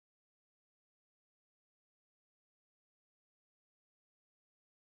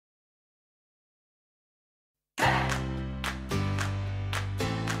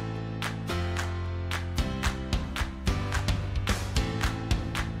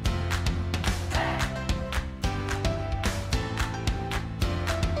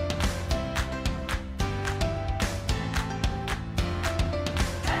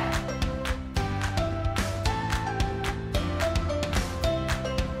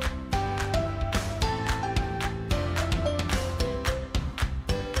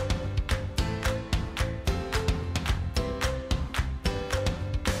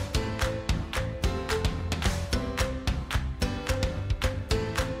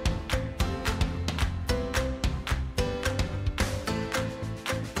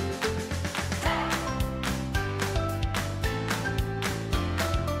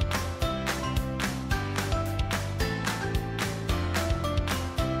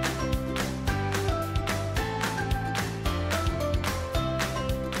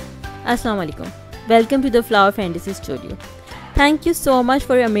Assalamu alaikum. Welcome to the Flower Fantasy Studio. Thank you so much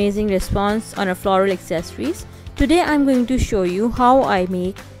for your amazing response on our floral accessories. Today I'm going to show you how I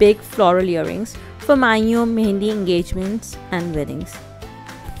make big floral earrings for Mayoun, Mehndi engagements and weddings.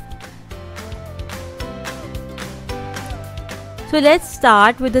 So let's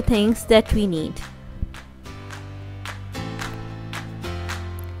start with the things that we need.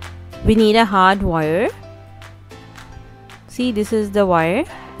 We need a hard wire. See, this is the wire.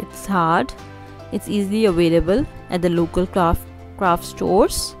 It's hard. It's easily available at the local craft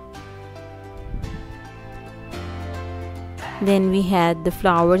stores. Then we had the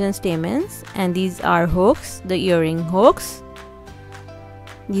flowers and stamens, and these are hooks, the earring hooks.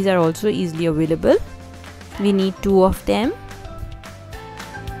 These are also easily available. We need 2 of them.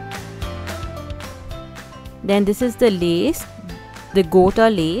 Then this is the lace, the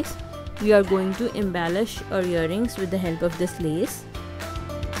Gota lace. We are going to embellish our earrings with the help of this lace.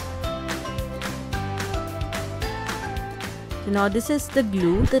 So now this is the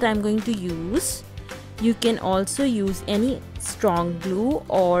glue that I'm going to use. You can also use any strong glue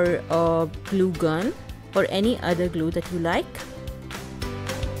or a glue gun or any other glue that you like.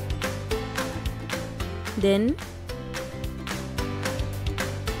 Then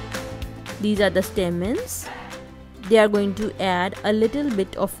these are the stamens. They are going to add a little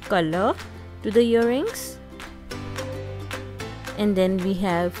bit of color to the earrings. And then we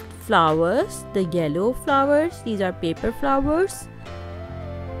have flowers, the yellow flowers. These are paper flowers.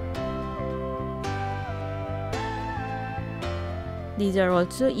 These are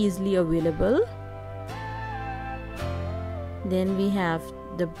also easily available. Then we have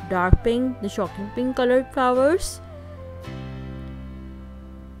the dark pink, the shocking pink colored flowers.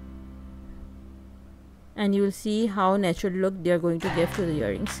 And you will see how natural look they are going to give to the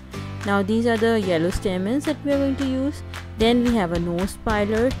earrings. Now these are the yellow stamens that we are going to use. Then we have a nose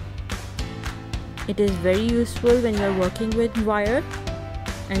piler. It is very useful when you are working with wire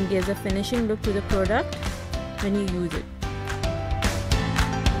and gives a finishing look to the product when you use it.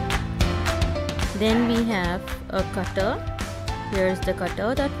 Then we have a cutter. Here is the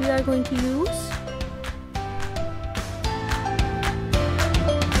cutter that we are going to use.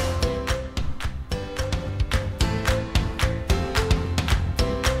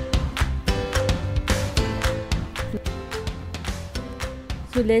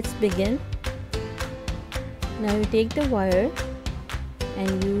 So let's begin. Now you take the wire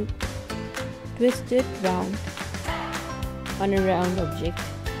and you twist it round on a round object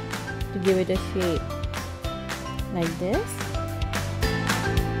to give it a shape like this.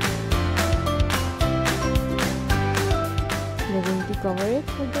 We're going to cover it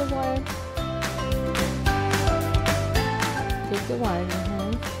with the wire. Take the wire in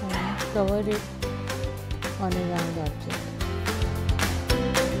hand and cover it on a round object.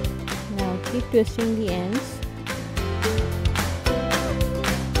 Now keep twisting the ends.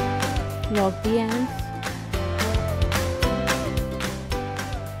 Lock the ends.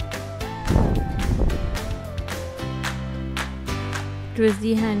 Twist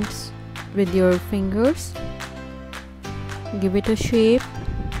the hands with your fingers. Give it a shape.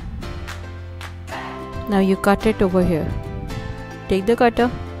 Now you cut it over here. Take the cutter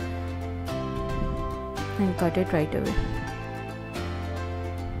and cut it right away.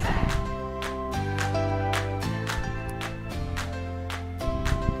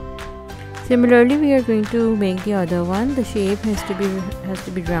 Similarly, we are going to make the other one. The shape has to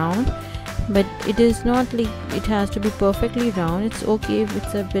be round, but it is not like it has to be perfectly round. It's okay if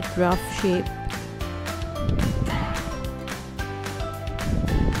it's a bit rough shape.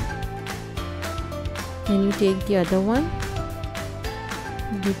 Then you take the other one.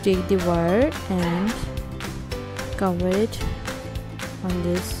 You take the wire and cover it on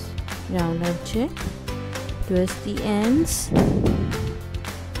this round object. Twist the ends.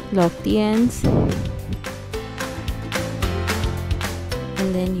 Lock the ends, and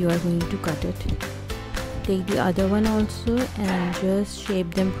then you are going to cut it. Take the other one also and just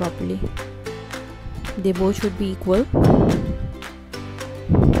shape them properly. They both should be equal.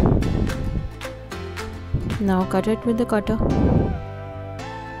 Now cut it with the cutter.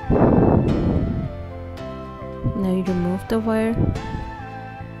 Now you remove the wire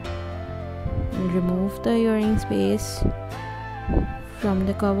and remove the earring space from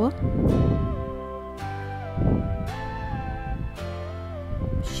the cover.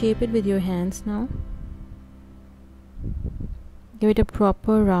 Shape it with your hands now. Give it a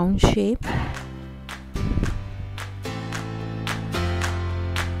proper round shape.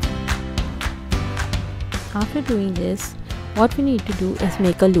 After doing this, what we need to do is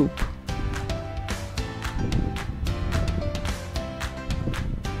make a loop.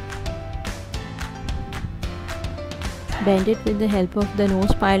 Bend it with the help of the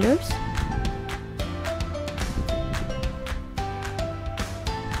nose pilers.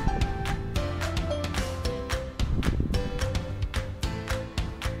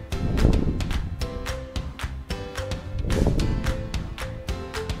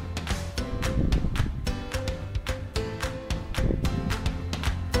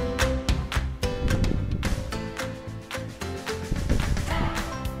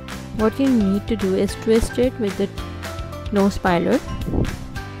 What you need to do is twist it with the nose piler.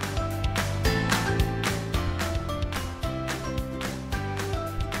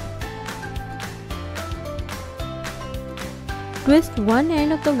 Twist one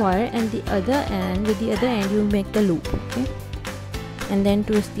end of the wire and the other end, with the other end you make the loop, okay? And then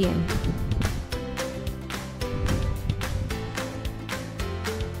twist the end.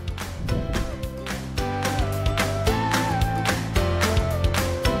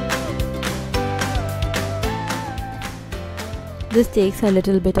 This takes a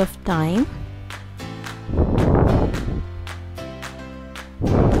little bit of time.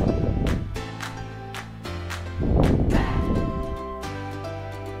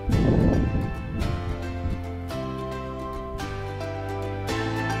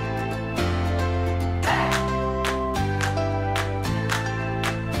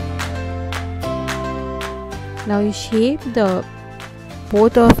 Now you shape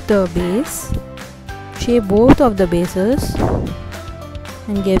both of the base. Shape both of the bases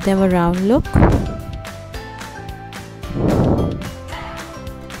and give them a round look.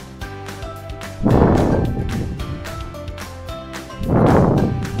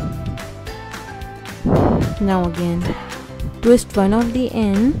 Now again, twist one of the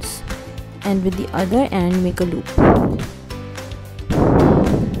ends and with the other end make a loop.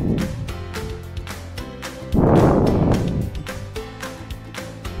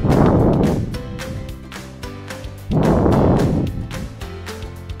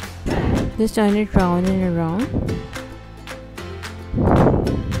 Just turn it round and around.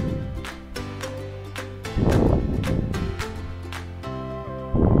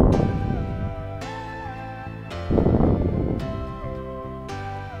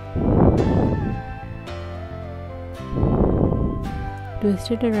 Twist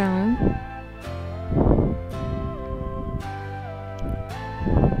it around.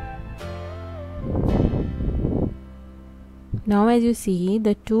 Now as you see,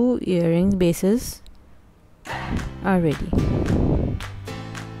 the two earring bases are ready.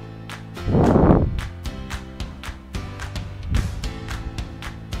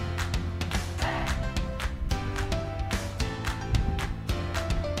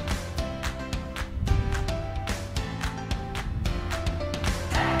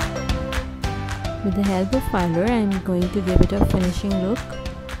 With the help of filer, I am going to give it a finishing look.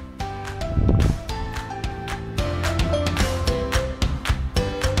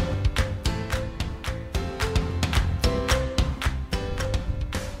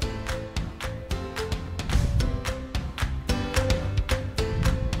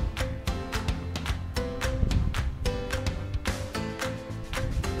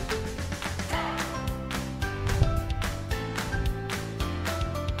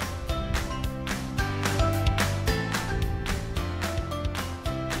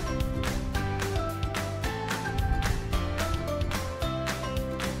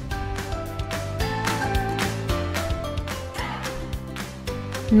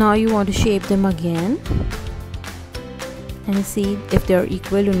 Now you want to shape them again and see if they are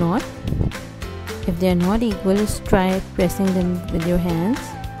equal or not. If they are not equal, just try pressing them with your hands.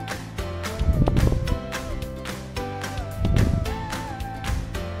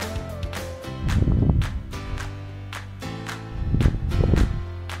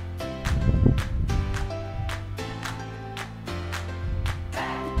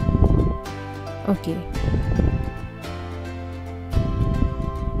 Okay.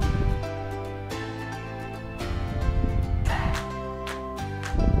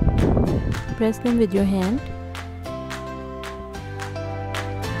 Press them with your hand.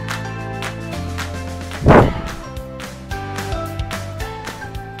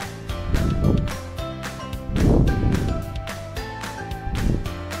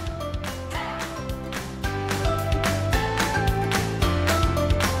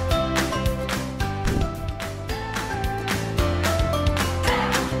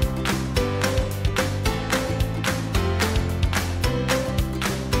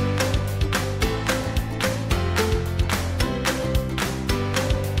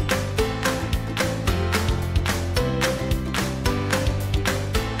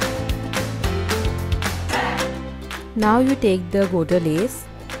 Now you take the Gota lace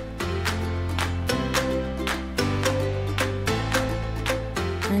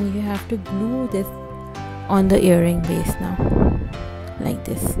to glue this on the earring base now, like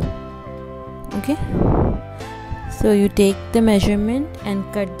this. Okay, so you take the measurement and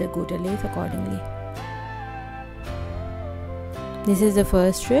cut the Gota lace accordingly. This is the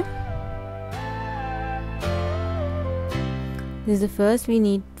first strip. This is the first. We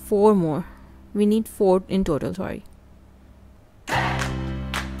need 4 more. We need 4 in total, sorry.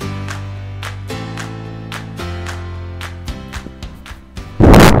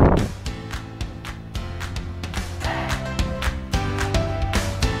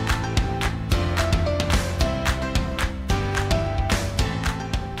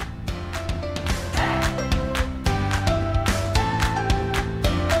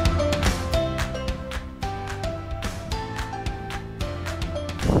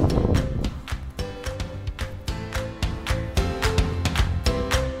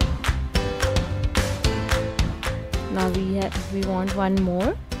 Now we want 1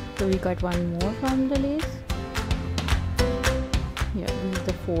 more, so we cut 1 more from the lace. Yeah, this is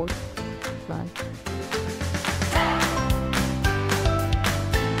the 4th one.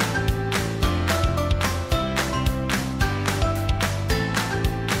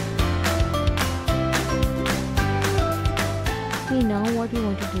 See, now what we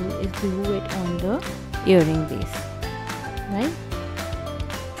want to do is glue it on the earring base, right?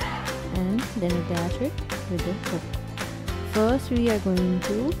 And then attach it with the hook. First we are going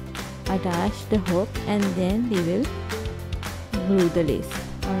to attach the hook and then we will glue the lace.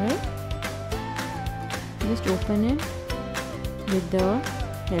 Alright, just open it with the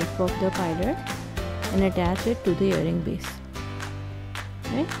help of the piler and attach it to the earring base.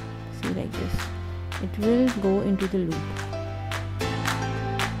 Right, see, like this. It will go into the loop.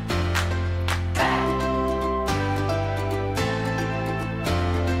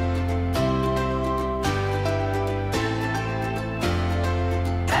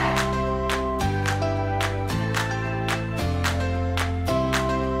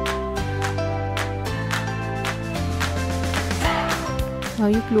 Now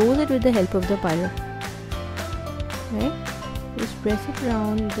you close it with the help of the piler, right? Just press it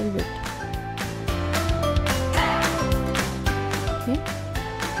around a little bit. Okay.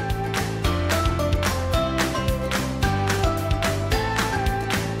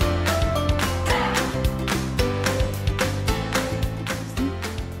 See?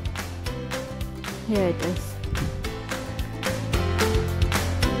 Here it is.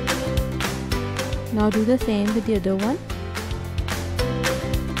 Now do the same with the other one.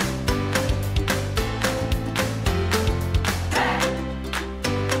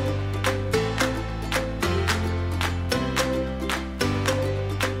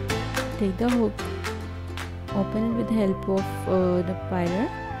 Take the hook, open it with the help of the piler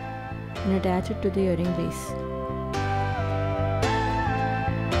and attach it to the earring base.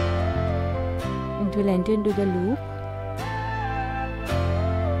 It will enter into the loop.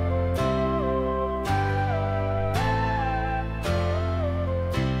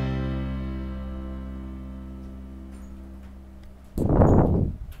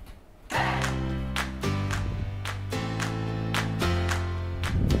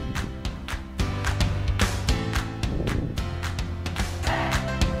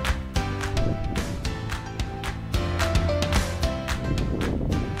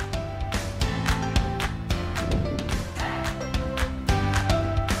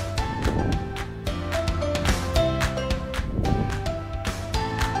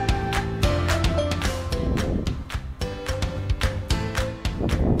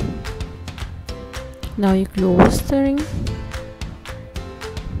 Now you close the ring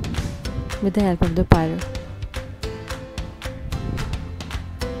with the help of the piler.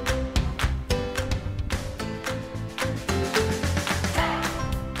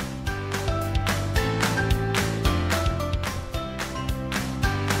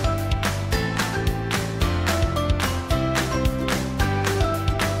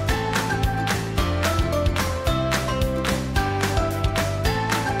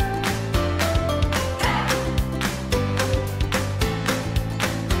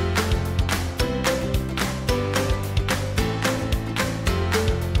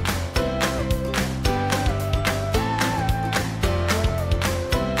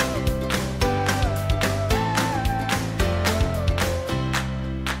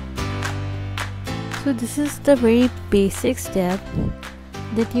 So this is the very basic step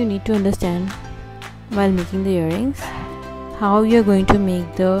that you need to understand while making the earrings. How you're going to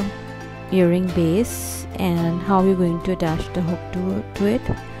make the earring base and how you're going to attach the hook to it,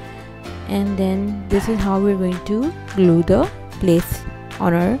 and then this is how we're going to glue the lace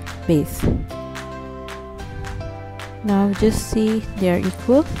on our base. Now just see they are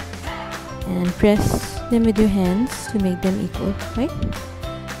equal. and press them with your hands to make them equal, right?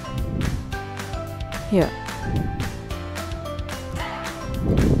 Here.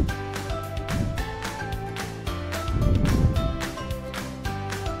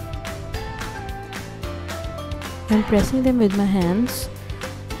 I'm pressing them with my hands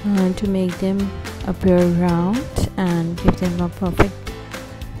to make them appear round and give them a perfect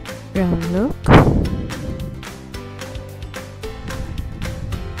round look.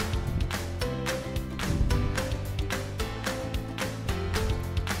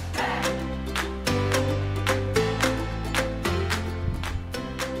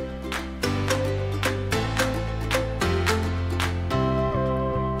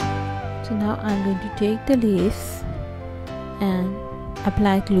 So now I'm going to take the lace and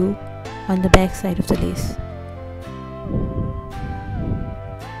apply glue on the back side of the lace.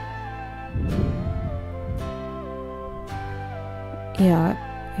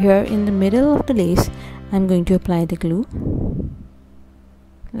 Here in the middle of the lace, I'm going to apply the glue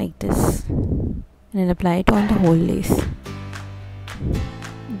like this and then apply it on the whole lace.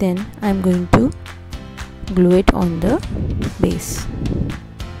 Then I'm going to glue it on the base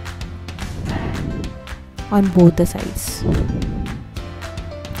on both the sides,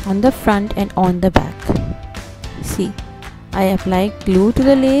 on the front and on the back. See, I applied glue to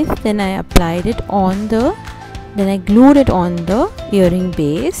the lace, then I glued it on the earring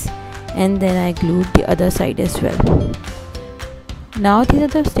base, and then I glued the other side as well. Now these are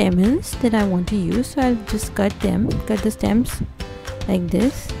the stamens that I want to use, so I'll just cut the stems like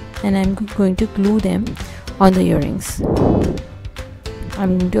this, and I'm going to glue them on the earrings.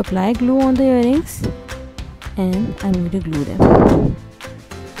 I'm going to apply glue on the earrings and I'm going to glue them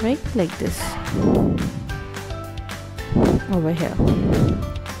right like this over here.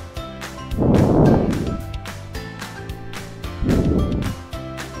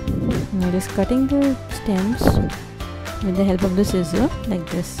 Now just cutting the stems with the help of the scissor like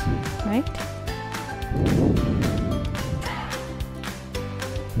this, right?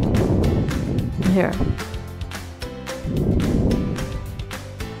 Here.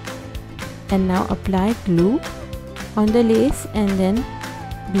 And now apply glue on the lace and then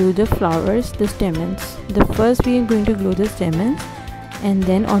glue the flowers, the stamens. First we are going to glue the stamens, and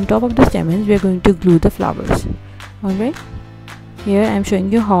then on top of the stamens we are going to glue the flowers. Alright, here I am showing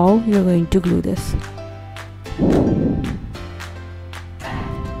you how you are going to glue this.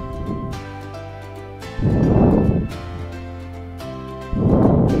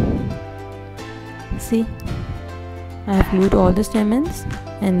 See, I have glued all the stamens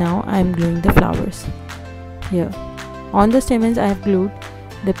and now I am gluing the flowers. Here on the stamens I have glued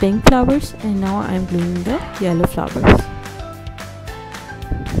the pink flowers and now I am gluing the yellow flowers.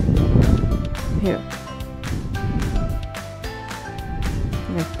 Here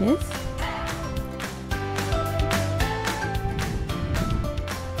like this.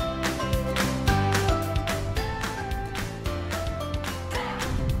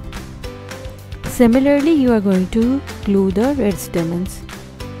 Similarly, you are going to glue the red stamens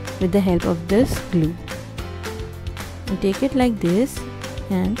with the help of this glue. You take it like this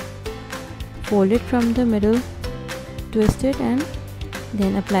and fold it from the middle, twist it and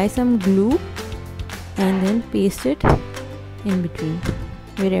then apply some glue and then paste it in between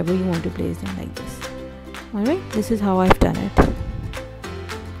wherever you want to place them like this. Alright, this is how I've done it.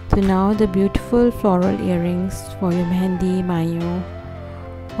 So now the beautiful floral earrings for your Mehndi, Mayoun,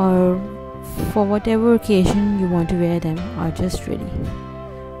 or for whatever occasion you want to wear them are just ready,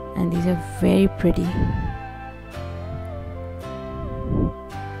 and these are very pretty.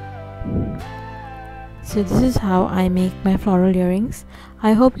 So this is how I make my floral earrings.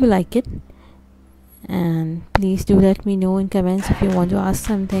 I hope you like it, and please do let me know in comments if you want to ask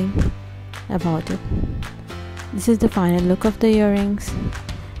something about it. This is the final look of the earrings.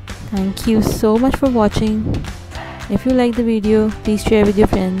 Thank you so much for watching. If you like the video, please share with your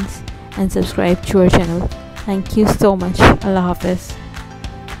friends and subscribe to our channel. Thank you so much. Allah Hafiz.